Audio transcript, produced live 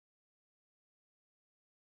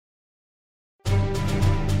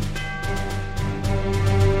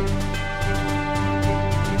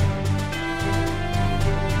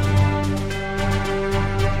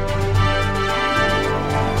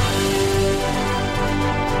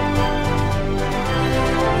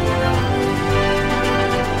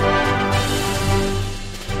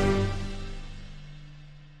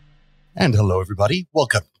And hello, everybody.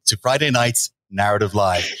 Welcome to Friday night's Narrative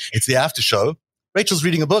Live. It's the after show. Rachel's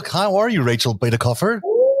reading a book. How are you, Rachel Bader-Coffer?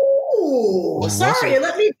 Ooh, sorry.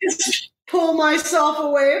 Let me just pull myself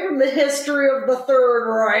away from the history of the Third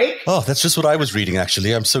Reich. Oh, that's just what I was reading,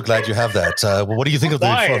 actually. I'm so glad you have that. Well, what do you think of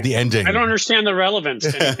the ending? I don't understand the relevance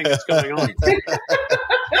to anything that's going on.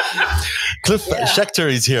 Cliff Schechter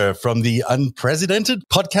is here from the Unprecedented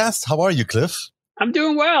podcast. How are you, Cliff? I'm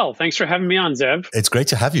doing well. Thanks for having me on, Zeb. It's great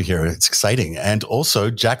to have you here. It's exciting. And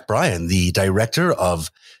also Jack Bryan, the director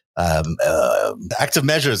of Active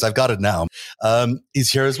Measures, I've got it now,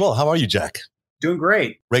 is here as well. How are you, Jack? Doing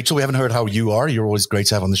great. Rachel, we haven't heard how you are. You're always great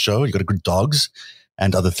to have on the show. You got good dogs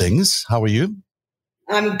and other things. How are you?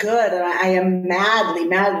 I'm good, and I am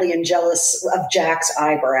madly jealous of Jack's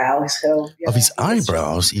eyebrows. So, of his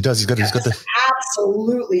eyebrows? He does. He's got the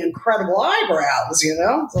absolutely incredible eyebrows,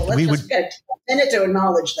 So let's just get a minute to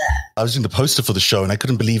acknowledge that. I was doing the poster for the show, and I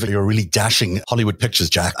couldn't believe you're really dashing Hollywood pictures,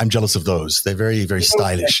 Jack. I'm jealous of those. They're very, very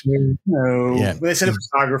stylish. No. Yeah. They sent a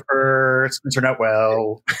photographer. It's turned out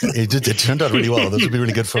well. It turned out really well. Those would be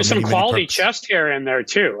really good for There's some quality chest hair in there,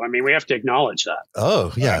 too. I mean, we have to acknowledge that.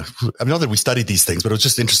 Oh, yeah. I know that we studied these things, but it was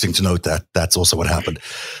just interesting to note that that's also what happened.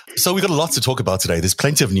 So we've got a lot to talk about today. There's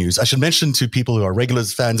plenty of news. I should mention to people who are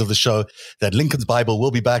regulars fans of the show that Lincoln's Bible will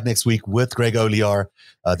be back next week with Greg Olear.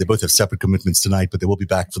 They both have separate commitments tonight, but they will be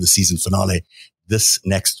back for the season finale this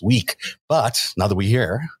next week. But now that we're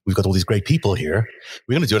here, we've got all these great people here.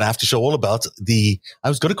 We're going to do an after show all about I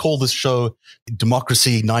was going to call this show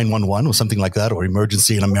Democracy 911 or something like that, or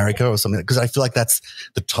Emergency in America or something, because I feel like that's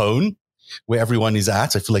the tone where everyone is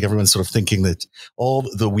at. I feel like everyone's sort of thinking that all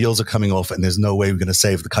the wheels are coming off and there's no way we're going to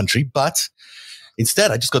save the country. But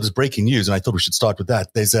instead, I just got this breaking news, and I thought we should start with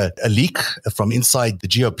that. There's a leak from inside the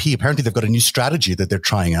GOP. Apparently, they've got a new strategy that they're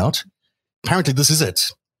trying out. Apparently, this is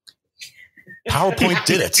it. PowerPoint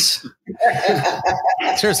did it.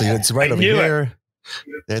 Seriously, it's right over here.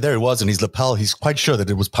 There it was in his lapel. He's quite sure that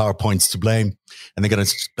it was PowerPoint's to blame, and they're going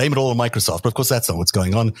to blame it all on Microsoft. But of course, that's not what's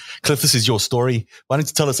going on. Cliff, this is your story. Why don't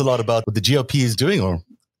you tell us a lot about what the GOP is doing, or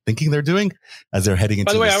thinking they're doing, as they're heading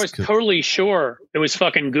into By the way, this. I was totally sure it was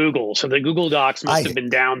fucking Google. So the Google Docs must have been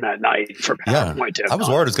down that night for PowerPoint. Yeah, I was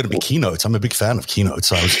worried it was going to be Keynotes. I'm a big fan of Keynotes.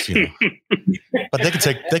 So I was, but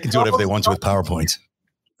they can do whatever they want to with PowerPoint.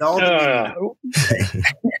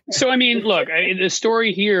 So, I mean, look, the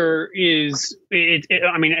story here is,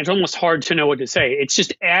 it's almost hard to know what to say. It's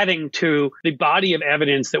just adding to the body of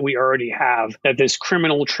evidence that we already have that this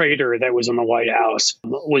criminal traitor that was in the White House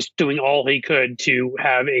was doing all he could to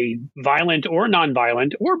have a violent or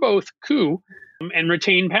nonviolent or both coup and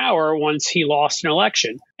retain power once he lost an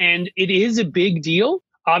election. And it is a big deal.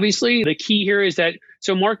 Obviously, the key here is that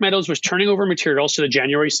Mark Meadows was turning over materials to the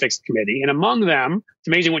January 6th committee. And among them, it's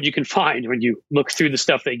amazing what you can find when you look through the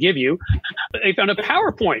stuff they give you. They found a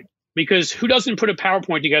PowerPoint, because who doesn't put a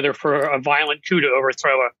PowerPoint together for a violent coup to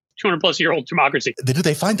overthrow a 200-plus-year-old democracy? Did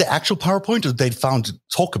they find the actual PowerPoint, or did they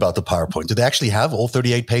talk about the PowerPoint? Did they actually have all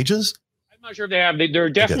 38 pages? I'm not sure if they have. There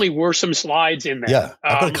definitely were some slides in there. Yeah,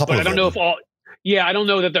 I've got a couple of them. I don't know if all. Yeah, I don't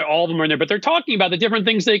know that all of them are in there, but they're talking about the different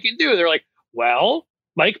things they can do. They're like, well,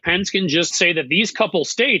 Mike Pence can just say that these couple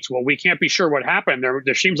states, well, we can't be sure what happened.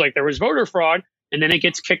 There seems like there was voter fraud, and then it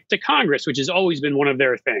gets kicked to Congress, which has always been one of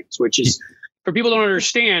their things, which is, for people who don't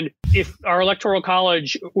understand, if our electoral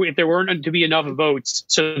college, if there weren't to be enough votes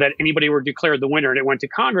so that anybody were declared the winner and it went to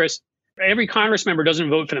Congress, every Congress member doesn't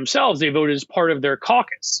vote for themselves. They vote as part of their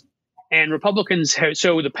caucus. And Republicans,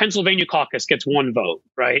 so the Pennsylvania caucus gets one vote,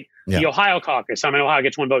 right? Yeah. The Ohio caucus, Ohio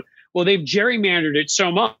gets one vote. Well, they've gerrymandered it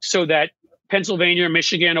so much so that Pennsylvania,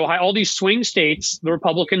 Michigan, Ohio, all these swing states, the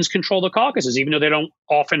Republicans control the caucuses, even though they don't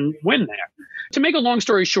often win there. To make a long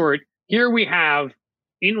story short, here we have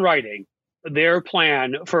in writing their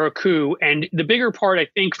plan for a coup. And the bigger part, I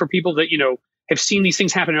think, for people that, have seen these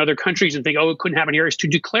things happen in other countries and think, oh, it couldn't happen here, is to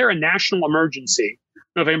declare a national emergency. I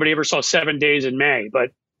don't know if anybody ever saw 7 Days in May, but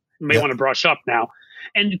you may want to brush up now.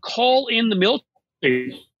 And call in the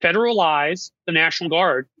military, federalize the National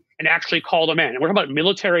Guard, and actually call them in. And we're talking about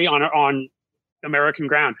military on American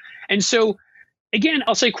ground. And so, again,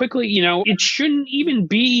 I'll say quickly, it shouldn't even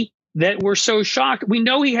be that we're so shocked. We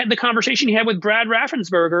know he had the conversation he had with Brad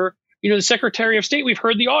Raffensperger, the Secretary of State. We've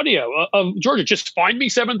heard the audio of Georgia, just find me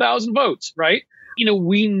 7,000 votes, right?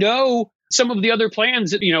 We know some of the other plans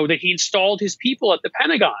that, that he installed his people at the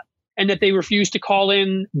Pentagon, and that they refused to call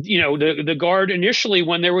in, the Guard initially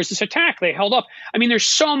when there was this attack. They held up. I mean, there's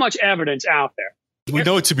so much evidence out there. We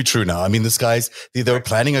know it to be true now. I mean, this guys, they were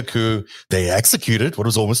planning a coup. They executed what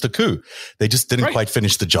was almost a coup. They just didn't quite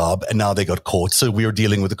finish the job, and now they got caught. So we are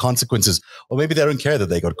dealing with the consequences. Or maybe they don't care that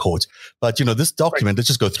they got caught. But, this document, let's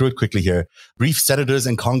just go through it quickly here. Brief senators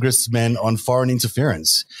and congressmen on foreign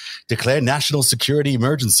interference. Declare national security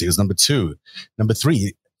emergency is number 2. Number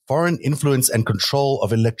 3, foreign influence and control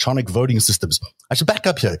of electronic voting systems. I should back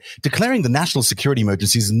up here. Declaring the national security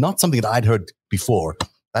emergency is not something that I'd heard before.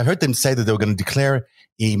 I heard them say that they were going to declare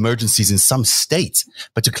emergencies in some states,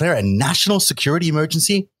 but declare a national security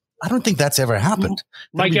emergency, I don't think that's ever happened.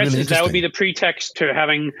 My guess is that would be the pretext to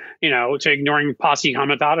having, to ignoring posse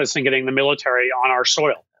comitatus and getting the military on our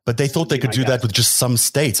soil. But they thought they could do that with just some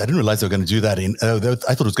states. I didn't realize they were going to do that I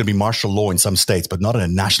thought it was going to be martial law in some states, but not in a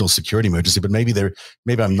national security emergency. But maybe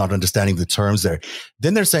I'm not understanding the terms there.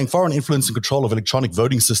 Then they're saying foreign influence and control of electronic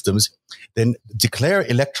voting systems. Then declare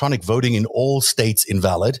electronic voting in all states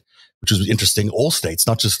invalid, which was interesting. All states,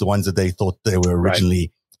 not just the ones that they thought they were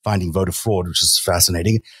originally finding voter fraud, which is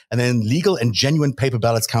fascinating. And then legal and genuine paper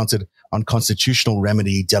ballots counted on constitutional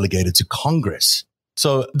remedy delegated to Congress.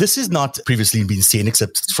 So this has not previously been seen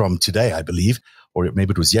except from today, I believe, or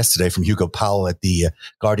maybe it was yesterday from Hugo Powell at the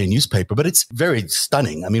Guardian newspaper. But it's very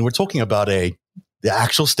stunning. I mean, we're talking about the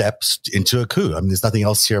actual steps into a coup. I mean, there's nothing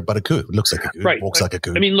else here but a coup. It looks like a coup. It walks like a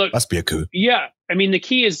coup. I mean, look, must be a coup. Yeah. I mean, the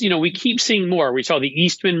key is, we keep seeing more. We saw the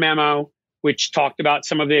Eastman memo, which talked about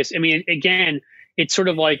some of this. I mean, again, it's sort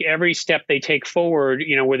of like every step they take forward,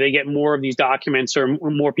 where they get more of these documents or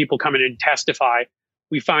more people come in and testify,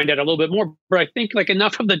 we find out a little bit more. But I think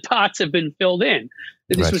enough of the dots have been filled in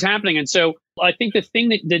that this was happening. And so I think the thing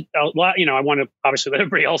that I want to obviously let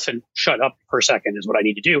everybody else and shut up for a second is what I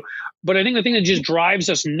need to do. But I think the thing that just drives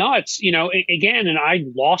us nuts, again, and I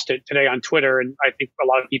lost it today on Twitter, and I think a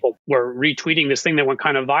lot of people were retweeting this thing that went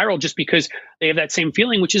kind of viral just because they have that same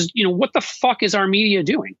feeling, which is, what the fuck is our media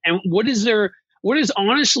doing? And what is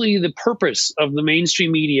honestly the purpose of the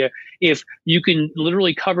mainstream media if you can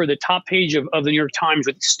literally cover the top page of the New York Times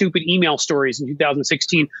with stupid email stories in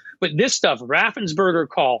 2016? But this stuff, Raffensperger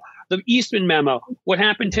call, the Eastman memo, what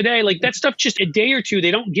happened today, that stuff, just a day or two, they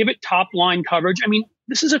don't give it top line coverage. I mean,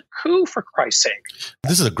 this is a coup, for Christ's sake.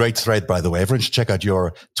 This is a great thread, by the way. Everyone should check out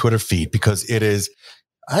your Twitter feed because it is,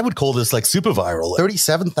 I would call this super viral,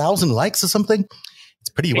 37,000 likes or something. It's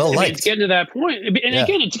pretty well liked. It's getting to that point. And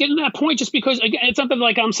again, it's getting to that point just because, again, it's something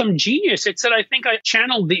like I'm some genius. It's that I think I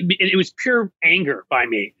channeled it was pure anger by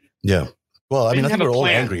me. Yeah. Well, I think we're all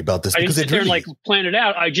angry about this because I didn't sit there and plan it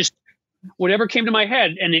out. I just, whatever came to my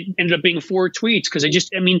head, and it ended up being 4 tweets because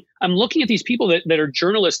I'm looking at these people that are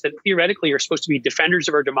journalists that theoretically are supposed to be defenders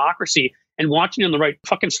of our democracy and watching them the right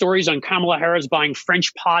fucking stories on Kamala Harris buying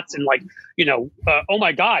French pots and oh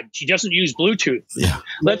my God, she doesn't use Bluetooth. Yeah.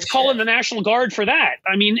 Let's call in the National Guard for that.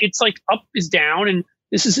 I mean, it's up is down, and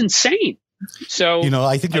this is insane. So,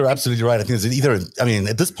 I think you're absolutely right. I think it's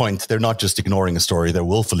at this point, they're not just ignoring a story, they're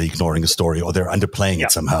willfully ignoring a story, or they're underplaying it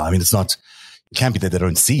somehow. I mean, it can't be that they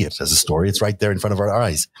don't see it as a story. It's right there in front of our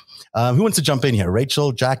eyes. Who wants to jump in here?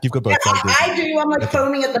 Rachel, Jack, you've got both. I do. I'm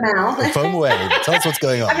foaming at the mouth. Foam away. Tell us what's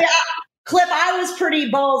going on. Cliff, I was pretty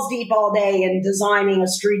balls deep all day in designing a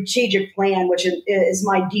strategic plan, which is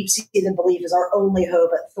my deep-seated belief is our only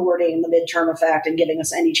hope at thwarting the midterm effect and giving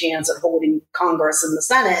us any chance at holding Congress and the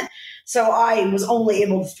Senate. So I was only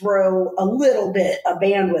able to throw a little bit of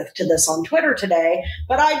bandwidth to this on Twitter today,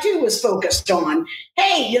 but I too was focused on,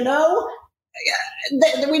 hey,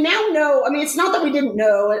 we now know, it's not that we didn't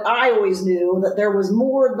know, I always knew that there was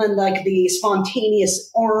more than the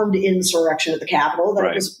spontaneous armed insurrection at the Capitol,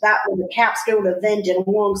 that was the capstone event in a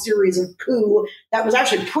long series of coup that was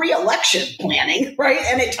actually pre-election planning, right?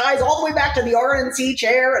 And it ties all the way back to the RNC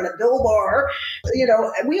chair and the Bill Barr.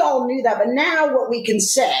 We all knew that, but now what we can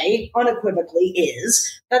say unequivocally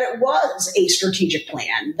is that it was a strategic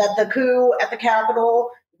plan, that the coup at the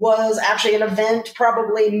Capitol was actually an event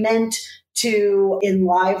probably meant to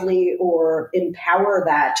enliven or empower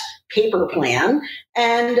that paper plan.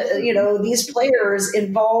 And, these players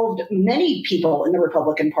involved many people in the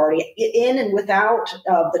Republican Party in and without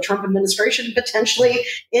the Trump administration, potentially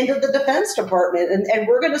into the Defense Department. And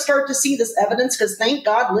we're going to start to see this evidence because thank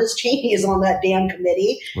God Liz Cheney is on that damn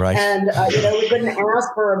committee. Right. And, we couldn't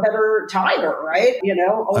ask for a better tiger, right?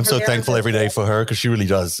 I'm so thankful every day for her because she really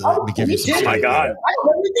does. Oh my God.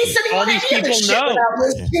 All these people know.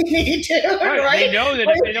 Liz Cheney too, right? They know that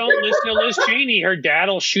if they don't listen to Liz Cheney, her dad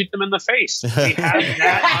will shoot them in the face. We have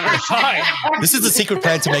that on our side. This is the secret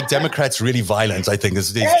plan to make Democrats really violent, I think,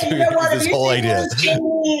 is this whole idea. Liz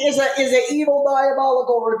Cheney is an evil,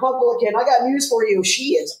 diabolical Republican. I got news for you.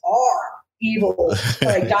 She is evil,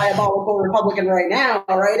 like diabolical Republican right now,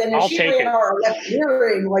 right? And if she ran our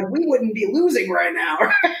electioneering, like we wouldn't be losing right now,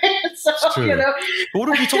 right? So, you know. But what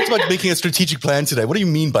have you talked about making a strategic plan today? What do you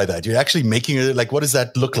mean by that? You're actually making it, like, what does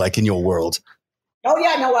that look like in your world? Oh,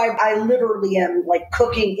 yeah, no, I literally am like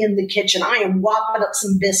cooking in the kitchen. I am whopping up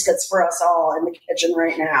some biscuits for us all in the kitchen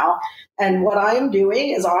right now. And what I am doing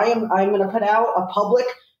is I'm going to put out a public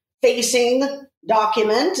facing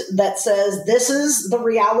document that says this is the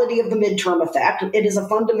reality of the midterm effect. It is a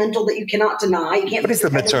fundamental that you cannot deny. You can't. What is the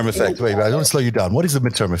midterm effect? Wait, I want to slow you down. What is the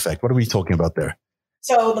midterm effect? What are we talking about there?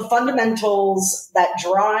 So the fundamentals that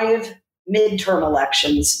drive midterm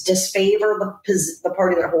elections disfavor the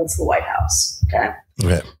party that holds the White House.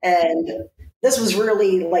 Okay. And this was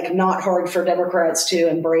really like not hard for Democrats to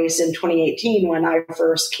embrace in 2018 when I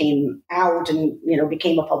first came out and, you know,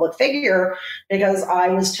 became a public figure, because I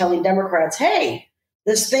was telling Democrats, hey,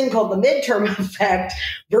 this thing called the midterm effect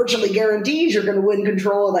virtually guarantees you're going to win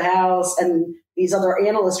control of the House. And these other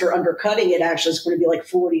analysts are undercutting it. Actually, it's going to be like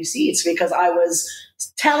 40 seats, because I was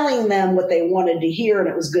telling them what they wanted to hear, and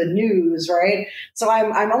it was good news, right? So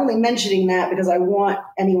I'm only mentioning that because I want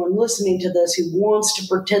anyone listening to this who wants to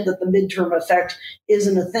pretend that the midterm effect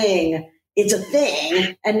isn't a thing. It's a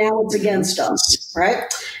thing, and now it's against us, right?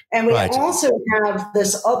 And we also have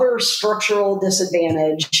this other structural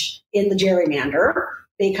disadvantage in the gerrymander,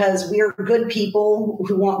 because we are good people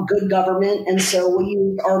who want good government. And so we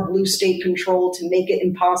use our blue state control to make it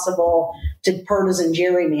impossible to partisan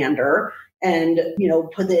gerrymander and, you know,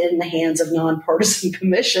 put it in the hands of nonpartisan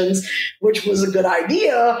commissions, which was a good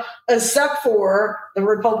idea, except for the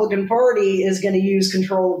Republican Party is going to use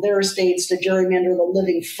control of their states to gerrymander the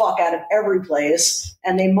living fuck out of every place.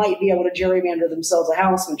 And they might be able to gerrymander themselves a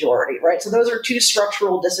House majority, right? So those are two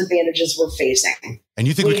structural disadvantages we're facing. And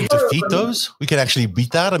you think we can defeat those? We can actually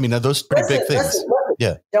beat that? I mean, are those pretty big things? Listen.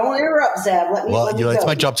 Yeah. Don't interrupt, Zeb. Let me it's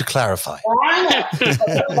my job to clarify.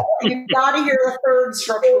 You've got to hear the third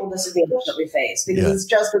structural disadvantage that we face, because it's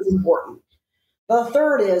just as important. The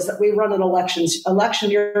third is that we run an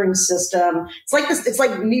electioneering system. It's like this. It's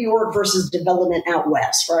like New York versus development out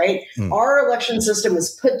west, right? Our election system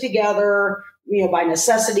is put together, you know, by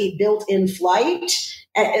necessity, built in flight.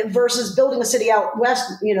 Versus building a city out west,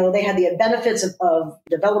 you know, they had the benefits of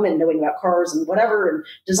development, knowing about cars and whatever, and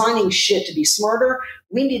designing shit to be smarter.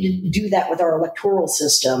 We need to do that with our electoral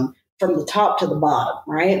system from the top to the bottom,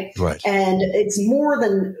 right? Right. And it's more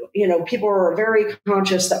than, you know, people are very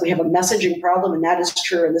conscious that we have a messaging problem, and that is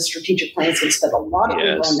true. And the strategic plans can spend a lot of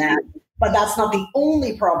people on that. But that's not the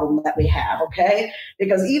only problem that we have, okay?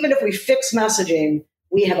 Because even if we fix messaging,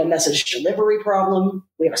 we have a message delivery problem,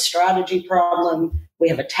 we have a strategy problem, we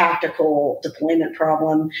have a tactical deployment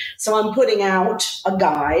problem. So I'm putting out a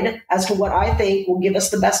guide as to what I think will give us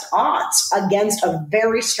the best odds against a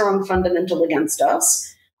very strong fundamental against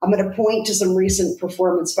us. I'm going to point to some recent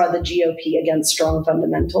performance by the GOP against strong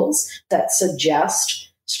fundamentals that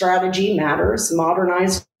suggest strategy matters,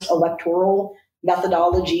 modernized electoral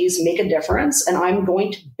methodologies make a difference. And I'm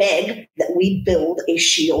going to beg that we build a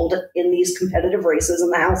shield in these competitive races in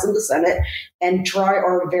the House and the Senate and try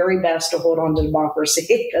our very best to hold on to democracy,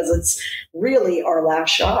 because it's really our last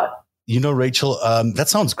shot. You know, Rachel, that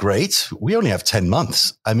sounds great. We only have 10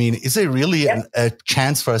 months. I mean, is there really a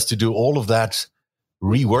chance for us to do all of that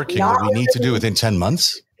reworking that we need to do within 10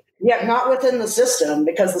 months? Yeah, not within the system,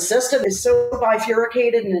 because the system is so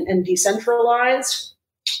bifurcated and decentralized.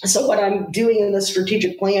 So what I'm doing in the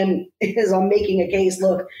strategic plan is I'm making a case,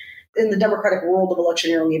 look, in the democratic world of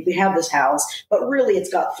electioneering, we have this House, but really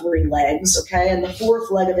it's got three legs, okay? And the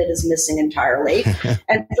fourth leg of it is missing entirely.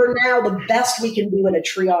 And for now, the best we can do in a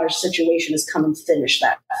triage situation is come and finish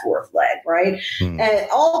that fourth leg, right? And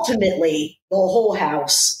ultimately, the whole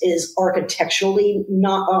House is architecturally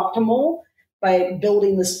not optimal. By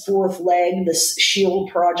building this fourth leg, this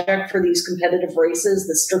shield project for these competitive races,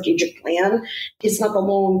 the strategic plan, it's not the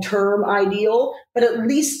long-term ideal, but at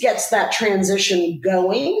least gets that transition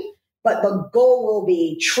going. But the goal will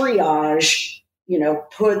be triage, you know,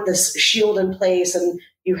 put this shield in place, and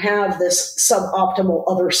you have this suboptimal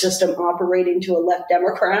other system operating to elect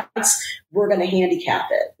Democrats. We're going to handicap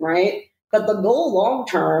it, right? But the goal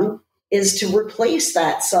long-term is to replace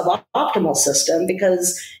that suboptimal system,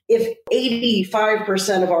 because if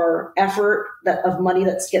 85% of our effort of money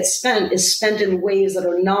that gets spent is spent in ways that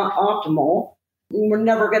are not optimal, we're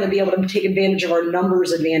never going to be able to take advantage of our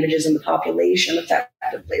numbers advantages in the population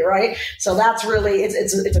effectively, right? So that's really,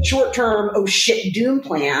 it's a short-term, oh shit, doom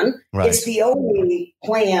plan. Right. It's the only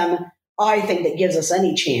plan I think that gives us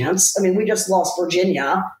any chance. I mean, we just lost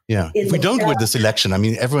Virginia. Yeah. If we don't win this election, I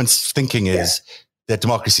mean, everyone's thinking is, that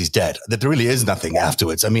democracy is dead, that there really is nothing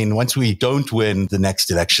afterwards. I mean, once we don't win the next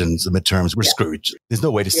elections, the midterms, we're screwed. There's no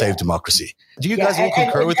way to save democracy. Do you guys all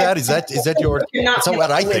concur with that? Is that your, that's not what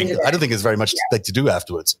I think. I don't think there's very much to do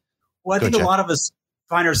afterwards. Well, I think a lot of us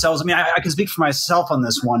find ourselves, I mean, I can speak for myself on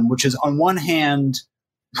this one, which is on one hand,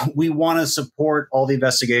 we want to support all the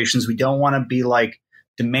investigations. We don't want to be like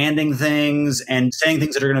demanding things and saying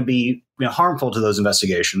things that are going to be harmful to those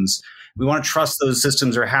investigations. We want to trust those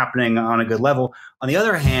systems are happening on a good level. On the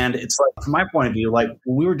other hand, it's like, from my point of view, like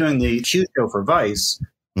when we were doing the Q show for Vice,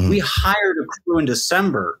 we hired a crew in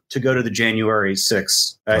December to go to the January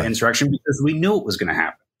 6th insurrection because we knew it was going to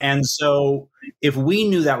happen. And so if we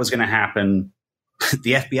knew that was going to happen,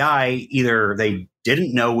 the FBI, either they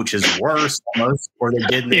didn't know, which is worse almost, or they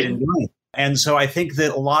did and they didn't do anything. And so I think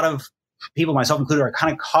that a lot of people, myself included, are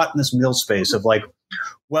kind of caught in this middle space of like,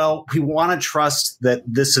 well, we want to trust that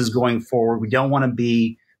this is going forward. We don't want to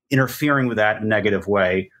be interfering with that in a negative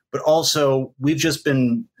way. But also, we've just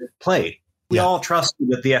been played. We all trusted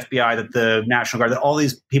that the FBI, that the National Guard, that all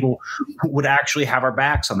these people would actually have our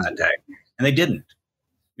backs on that day. And they didn't.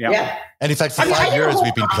 Yeah. And in fact, for 5 years,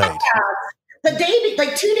 we've been played. The day,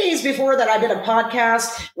 like 2 days before that, I did a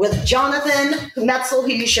podcast with Jonathan Metzl,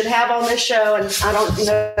 who you should have on this show. And I don't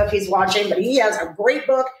know if he's watching, but he has a great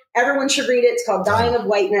book. Everyone should read it. It's called Dying of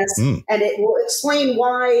Whiteness. And it will explain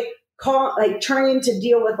why trying to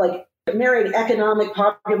deal with like marrying economic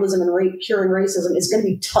populism and curing racism is going to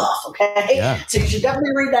be tough. Okay. Yeah. So you should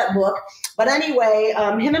definitely read that book. But anyway,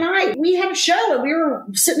 him and I, we had a show and we were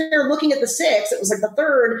sitting there looking at the 6th. It was like the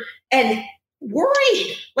 3rd. And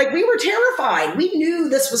worried, like we were terrified. We knew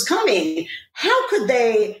this was coming. How could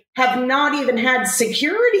they have not even had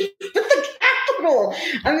security at the Capitol?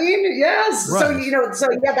 I mean, yes. Right. So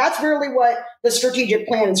that's really what the strategic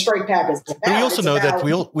plan and strike pack is about. But we also know that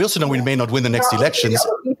we also know we may not win the next elections.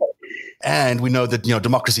 And we know that,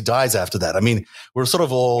 democracy dies after that. I mean, we're sort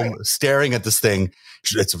of all staring at this thing.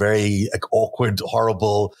 It's a very awkward,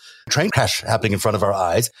 horrible train crash happening in front of our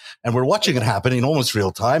eyes. And we're watching it happen in almost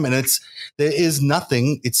real time. And there is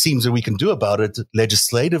nothing, it seems, that we can do about it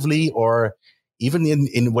legislatively or even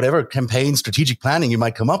in whatever campaign strategic planning you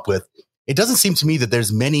might come up with. It doesn't seem to me that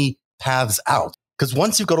there's many paths out. Because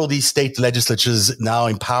once you've got all these state legislatures now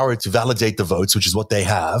empowered to validate the votes, which is what they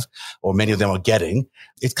have, or many of them are getting,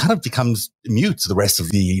 it kind of becomes mute to the rest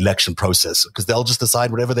of the election process because they'll just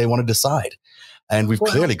decide whatever they want to decide. And we've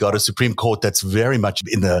clearly got a Supreme Court that's very much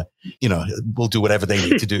in the, will do whatever they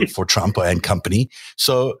need to do for Trump and company.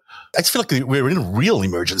 So I just feel like we're in a real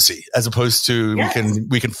emergency as opposed to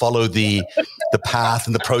we can follow the path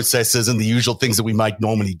and the processes and the usual things that we might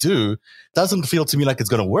normally do. Doesn't feel to me like it's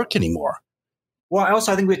going to work anymore. Well,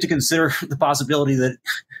 I think we have to consider the possibility that,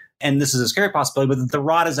 and this is a scary possibility, but that the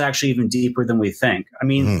rot is actually even deeper than we think. I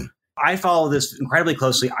mean, I follow this incredibly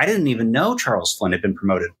closely. I didn't even know Charles Flynn had been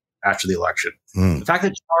promoted after the election. The fact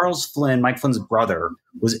that Charles Flynn, Mike Flynn's brother,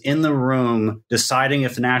 was in the room deciding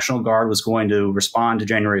if the National Guard was going to respond to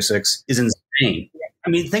January 6th is insane. I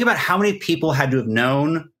mean, think about how many people had to have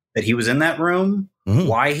known that he was in that room,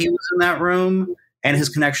 why he was in that room, and his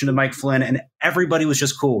connection to Mike Flynn, and everybody was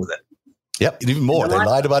just cool with it. Yep, and even more. They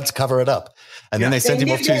lied about it to cover it up. And then they sent him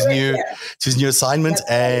off to his new assignment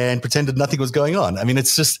and pretended nothing was going on. I mean,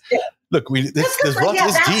 it's just, look, there's rot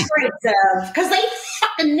this deep. Because they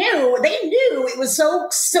fucking knew. They knew it was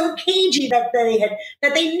so cagey that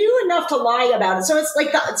they knew enough to lie about it. So it's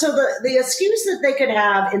like the excuse that they could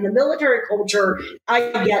have in the military culture, I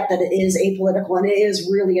get that it is apolitical and it is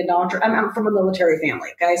really a doctrine. I'm from a military family,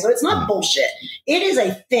 okay? So it's not bullshit. It is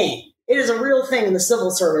a thing. It is a real thing in the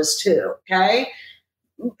civil service too, okay?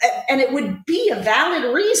 And it would be a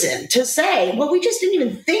valid reason to say, well, we just didn't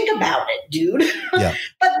even think about it, dude. Yeah.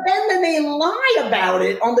 But then they lie about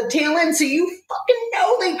it on the tail end, so you fucking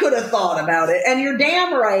know they could have thought about it. And you're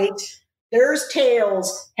damn right, there's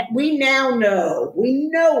tales. We now know. We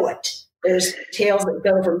know it. There's tales that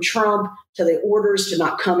go from Trump to the orders to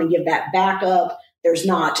not come and give that backup. There's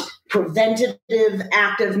not preventative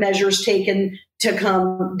active measures taken to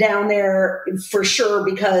come down there for sure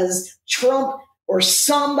because Trump or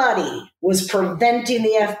somebody was preventing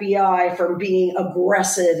the FBI from being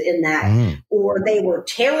aggressive in that, or they were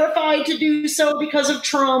terrified to do so because of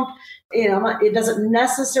Trump. It doesn't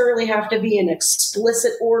necessarily have to be an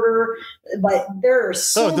explicit order, but there are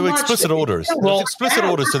there were explicit orders. There's explicit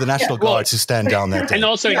orders to the National Guard to stand down that day. And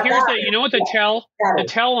also, here's the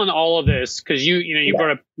tell on all of this, because you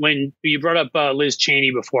brought up Liz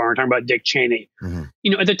Cheney before. We're talking about Dick Cheney.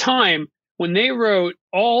 At the time when they wrote,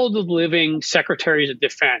 all the living secretaries of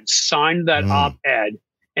defense signed that op-ed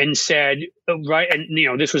and said, right,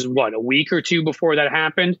 and this was a week or two before that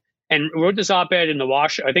happened. and wrote this op-ed in I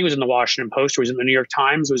think it was in the Washington Post, or it was in the New York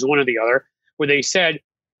Times, it was one or the other, where they said,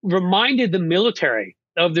 reminded the military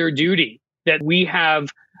of their duty, that we have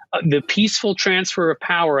the peaceful transfer of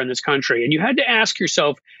power in this country. And you had to ask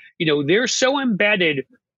yourself, they're so embedded,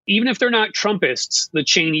 even if they're not Trumpists, the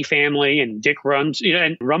Cheney family and Dick and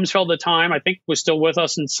Rumsfeld at the time, I think, was still with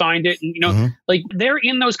us and signed it. And, like, they're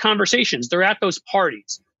in those conversations. They're at those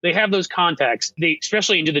parties. They have those contacts. They,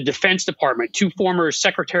 especially into the Defense Department, 2 former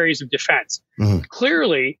secretaries of defense.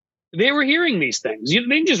 Clearly, they were hearing these things. They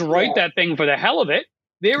didn't just write that thing for the hell of it.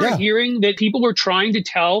 They were hearing that people were trying to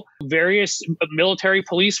tell various military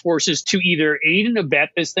police forces to either aid and abet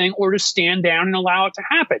this thing or to stand down and allow it to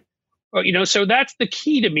happen. So that's the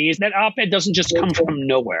key to me, is that op-ed doesn't just come from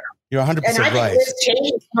nowhere. You're 100% and I think right. Liz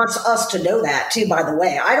Cheney wants us to know that too, by the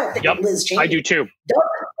way. I don't think Liz Cheney I do too.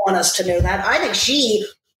 doesn't want us to know that. I think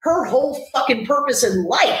her whole fucking purpose in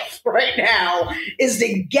life right now is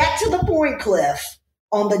to get to the point, Cliff,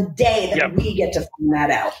 on the day that we get to find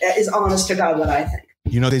that out. That is honest to God what I think.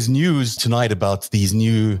 There's news tonight about these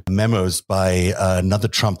new memos by another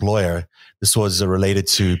Trump lawyer. This was related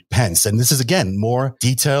to Pence. And this is, again, more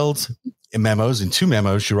detailed memos. In 2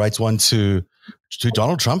 memos, she writes one to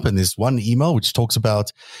Donald Trump, and there's one email which talks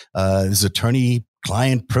about his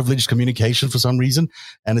attorney-client privileged communication for some reason.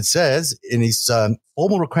 And it says, in his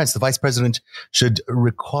formal request, the vice president should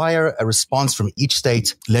require a response from each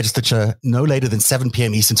state legislature no later than 7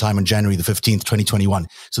 p.m. Eastern time on January the 15th, 2021.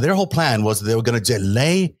 So their whole plan was that they were going to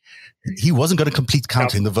delay. He wasn't going to complete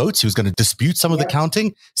counting the votes. He was going to dispute some of the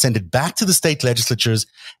counting, send it back to the state legislatures,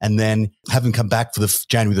 and then have him come back for the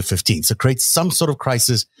January the 15th. So create some sort of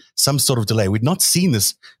crisis, some sort of delay. We'd not seen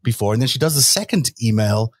this before. And then she does the second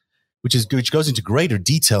email, which goes into greater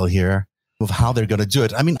detail here of how they're going to do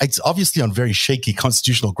it. I mean, it's obviously on very shaky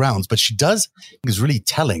constitutional grounds, but she is really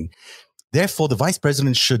telling. Therefore, the vice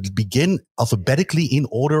president should begin alphabetically in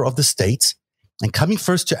order of the states, and coming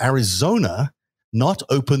first to Arizona, not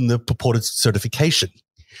open the purported certification.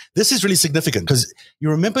 This is really significant because you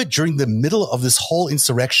remember during the middle of this whole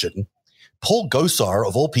insurrection, Paul Gosar,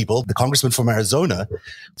 of all people, the congressman from Arizona,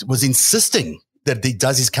 was insisting that he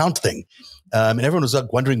does his count thing. And everyone was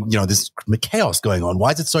like wondering, this chaos going on.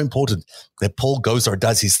 Why is it so important that Paul Gosar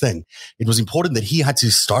does his thing? It was important that he had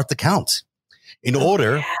to start the count in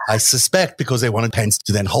order, I suspect, because they wanted Pence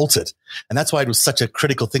to then halt it. And that's why it was such a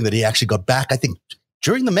critical thing that he actually got back, I think,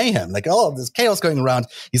 during the mayhem, like, there's chaos going around.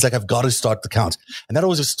 He's like, I've got to start the count. And that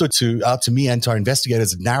always stood out to me and to our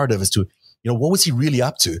investigators' narrative as to, what was he really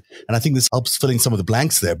up to? And I think this helps fill in some of the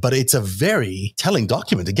blanks there. But it's a very telling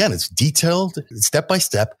document. Again, it's detailed, step by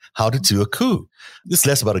step, how to do a coup. This is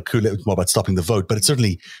less about a coup, it's more about stopping the vote, but it's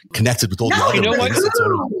certainly connected with all the other things.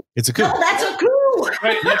 It's a coup. No, that's a coup.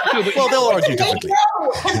 Right, that's a coup. Well, they'll argue differently.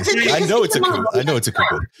 I know it's a coup. I know it's a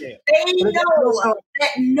coup. They know that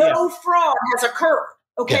no fraud has occurred.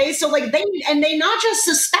 Okay, so they not just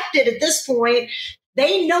suspect it at this point.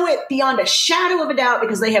 They know it beyond a shadow of a doubt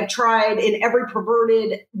because they have tried in every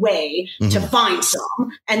perverted way to find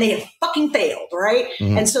some, and they have fucking failed, right?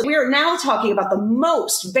 And so we are now talking about the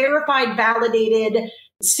most verified, validated,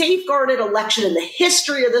 safeguarded election in the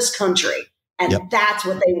history of this country, and that's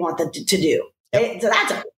what they want them to do. So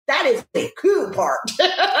that is a coup part.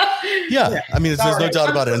 I mean, there's no doubt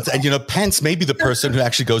about it. And Pence may be the person who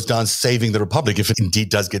actually goes down saving the republic if it indeed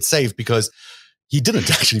does get saved, because he didn't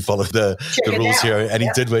actually follow the rules here, and he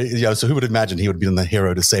did. So who would imagine he would be the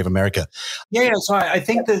hero to save America? So I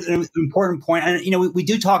think that an important point, and we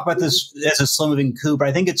do talk about this as a slow-moving coup, but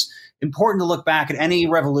I think it's important to look back at any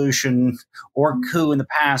revolution or coup in the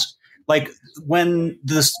past. Like when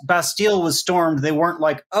the Bastille was stormed, they weren't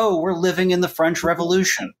like, "Oh, we're living in the French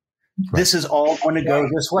Revolution. This is all going to go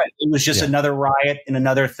this way." It was just another riot and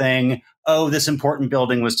another thing. Oh, this important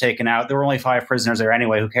building was taken out. There were only 5 prisoners there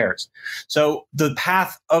anyway. Who cares? So the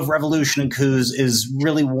path of revolution and coups is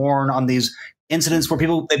really worn on these incidents where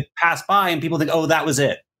they pass by and people think, "Oh, that was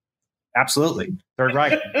it." Absolutely. Third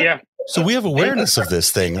Reich. So we have awareness of this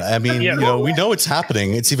thing. I mean, we know it's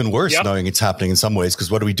happening. It's even worse knowing it's happening in some ways, because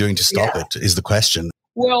what are we doing to stop it is the question.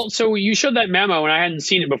 Well, so you showed that memo, and I hadn't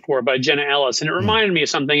seen it before, by Jenna Ellis, and it reminded me of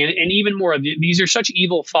something. And even more, these are such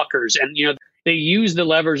evil fuckers, and they use the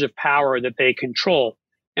levers of power that they control.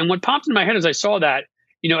 And what popped in my head as I saw that,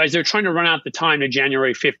 as they're trying to run out the time to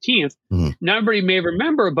January 15th, now everybody may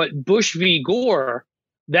remember, but Bush v. Gore,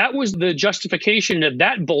 that was the justification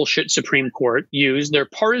that bullshit Supreme Court used, their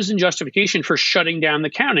partisan justification for shutting down the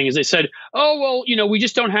counting, is they said, "Oh, well, we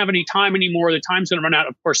just don't have any time anymore. The time's going to run out."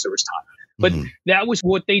 Of course, there was time. But that was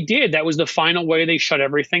what they did. That was the final way they shut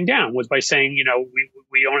everything down, was by saying,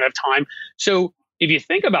 we don't have time. So if you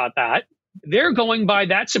think about that, they're going by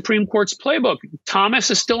that Supreme Court's playbook.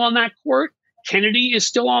 Thomas is still on that court. Kennedy is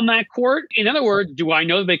still on that court. In other words, do I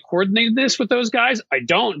know that they coordinated this with those guys? I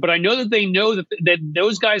don't, but I know that they know that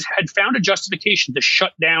those guys had found a justification to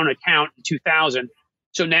shut down a count in 2000.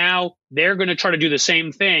 So now they're going to try to do the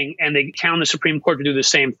same thing, and they count the Supreme Court to do the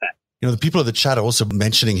same thing. You know, the people in the chat are also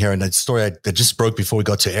mentioning here, and that story that just broke before we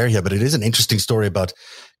got to air here, but it is an interesting story about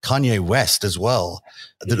Kanye West as well.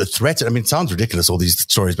 The threat, I mean, it sounds ridiculous, all these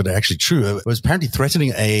stories, but they're actually true. It was apparently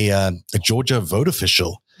threatening a Georgia vote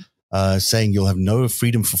official, saying you'll have no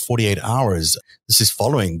freedom for 48 hours. This is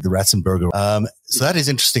following the Ratzenberger. So that is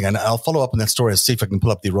interesting. And I'll follow up on that story and see if I can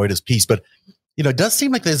pull up the Reuters piece. But, you know, it does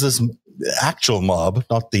seem like there's this actual mob,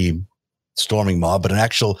 not the storming mob, but an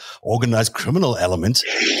actual organized criminal element,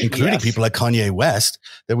 including people like Kanye West,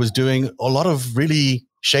 that was doing a lot of really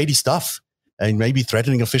shady stuff and maybe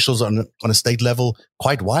threatening officials on a state level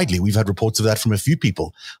quite widely. We've had reports of that from a few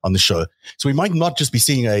people on the show. So we might not just be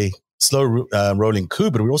seeing a slow rolling coup,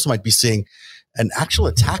 but we also might be seeing an actual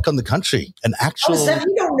attack on the country. An actual. Oh, Steph,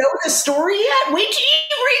 you don't know the story yet? Wait till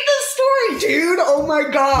you read the story, dude. Oh my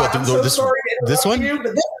God. I'm so sorry to this one? you,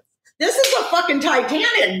 but this is a fucking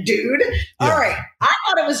Titanic, dude. Yeah. All right. I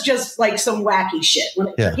thought it was just like some wacky shit when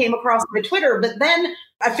it came across my Twitter, but then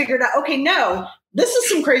I figured out, okay, no, this is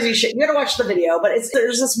some crazy shit. You got to watch the video, but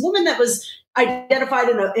there's this woman that was identified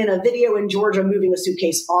in a video in Georgia moving a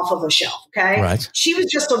suitcase off of a shelf. Okay. Right. She was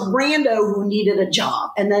just a rando who needed a job.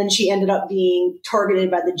 And then she ended up being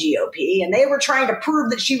targeted by the GOP, and they were trying to prove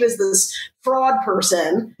that she was this fraud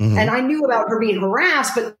person. Mm-hmm. And I knew about her being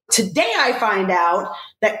harassed, but today I find out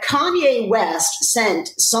that Kanye West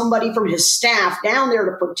sent somebody from his staff down there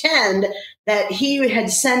to pretend that he had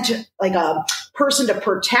sent like a person to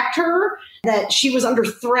protect her, that she was under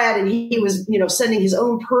threat, and he was, you know, sending his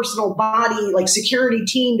own personal body, like security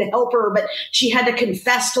team to help her, but she had to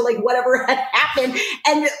confess to like whatever had happened,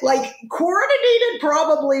 and like coordinated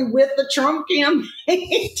probably with the Trump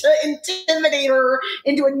campaign to intimidate her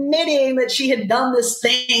into admitting that she had done this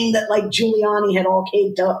thing that like Giuliani had all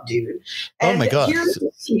caked up, dude. And oh my God.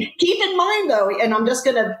 Keep in mind though, and I'm just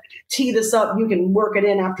going to tee this up, you can work it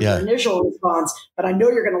in after your initial response, but I know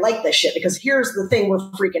you're going to like this shit, because here's the thing we're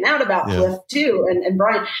freaking out about, Cliff, too, and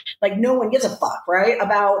Brian, like no one gives a fuck, right?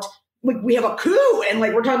 About we have a coup, and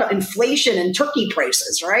like we're talking about inflation and turkey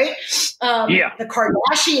prices, right? The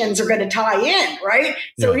Kardashians are going to tie in, right?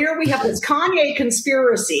 So here we have this Kanye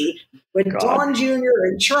conspiracy with Don Jr.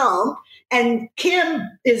 and Trump, and Kim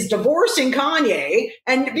is divorcing Kanye,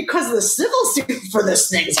 and because the civil suit for this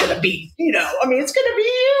thing is going to be, you know, I mean, it's going to be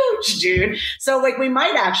huge, dude. So like we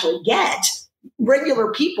might actually get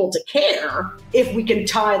regular people to care if we can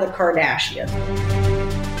tie the Kardashians.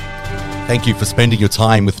 Thank you for spending your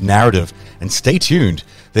time with Narrative, and stay tuned.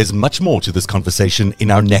 There's much more to this conversation in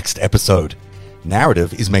our next episode.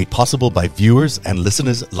 Narrative is made possible by viewers and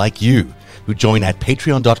listeners like you who join at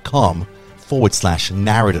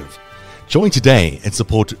patreon.com/narrative. Join today and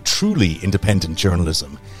support truly independent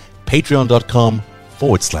journalism.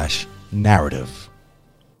 Patreon.com/narrative.